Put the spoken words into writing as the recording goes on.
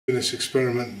In this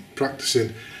experiment,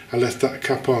 practicing, I left that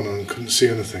cap on and couldn't see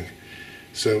anything.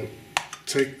 So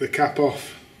take the cap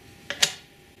off.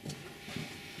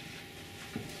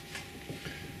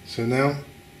 So now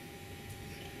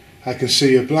I can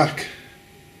see a black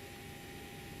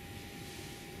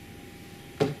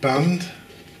band,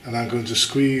 and I'm going to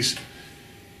squeeze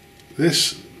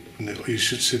this, and you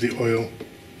should see the oil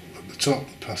at the top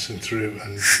passing through,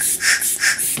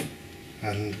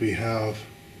 and we have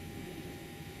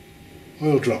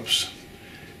oil drops.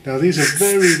 Now these are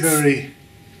very, very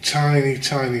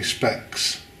tiny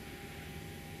specks,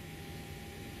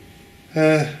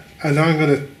 and I'm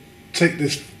going to take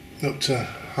this up to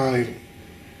high,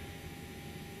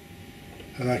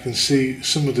 and I can see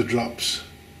some of the drops.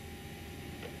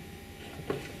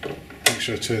 Make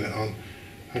sure I turn it on.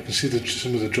 I can see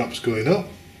some of the drops going up.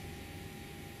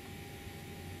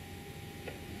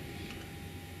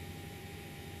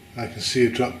 I can see a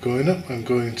drop going up. I'm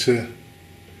going to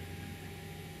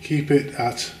keep it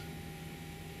at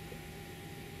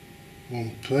one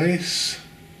place.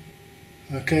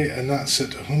 Okay, and that's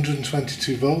at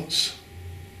 122 volts.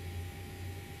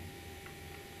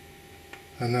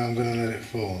 And now I'm going to let it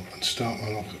fall and start my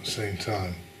lock at the same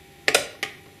time.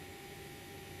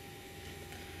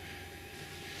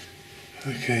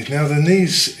 Okay, now then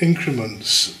these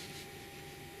increments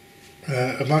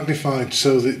are magnified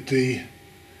so that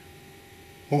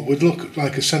what would look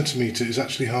like a centimetre is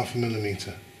actually half a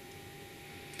millimetre.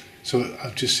 So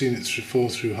I've just seen it fall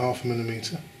through half a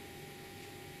millimetre.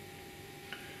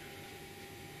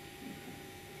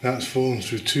 Now it's fallen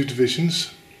through 2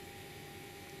 divisions.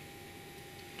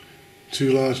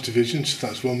 2 large divisions, so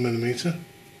that's 1 millimetre.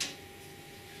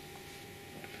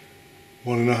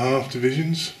 1.5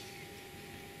 divisions.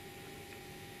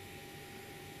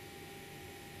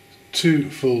 2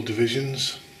 full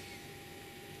divisions.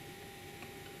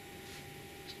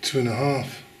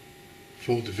 2.5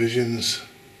 full divisions.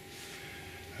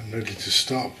 I'm ready to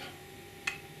stop.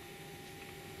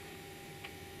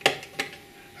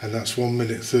 And that's 1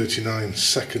 minute 39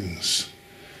 seconds.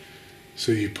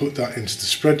 So you put that into the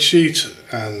spreadsheet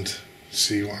and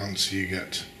see what answer you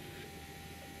get.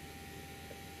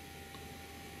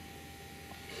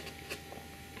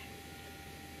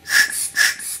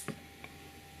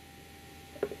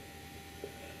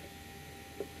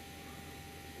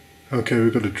 Okay,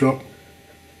 we've got a drop.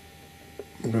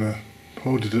 I'm going to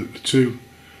hold it at the 2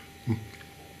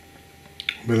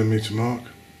 millimetre mark.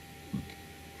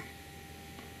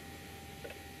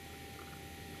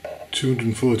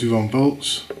 241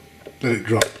 volts, let it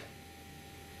drop.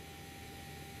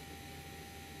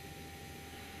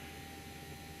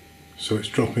 So it's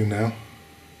dropping now.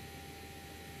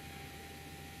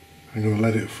 I'm going to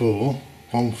let it fall,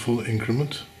 1 full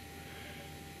increment.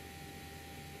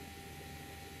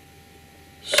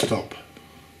 Stop.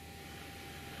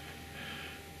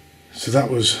 So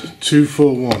that was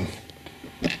 241.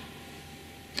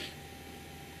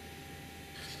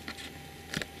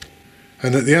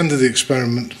 And at the end of the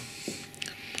experiment,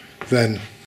 then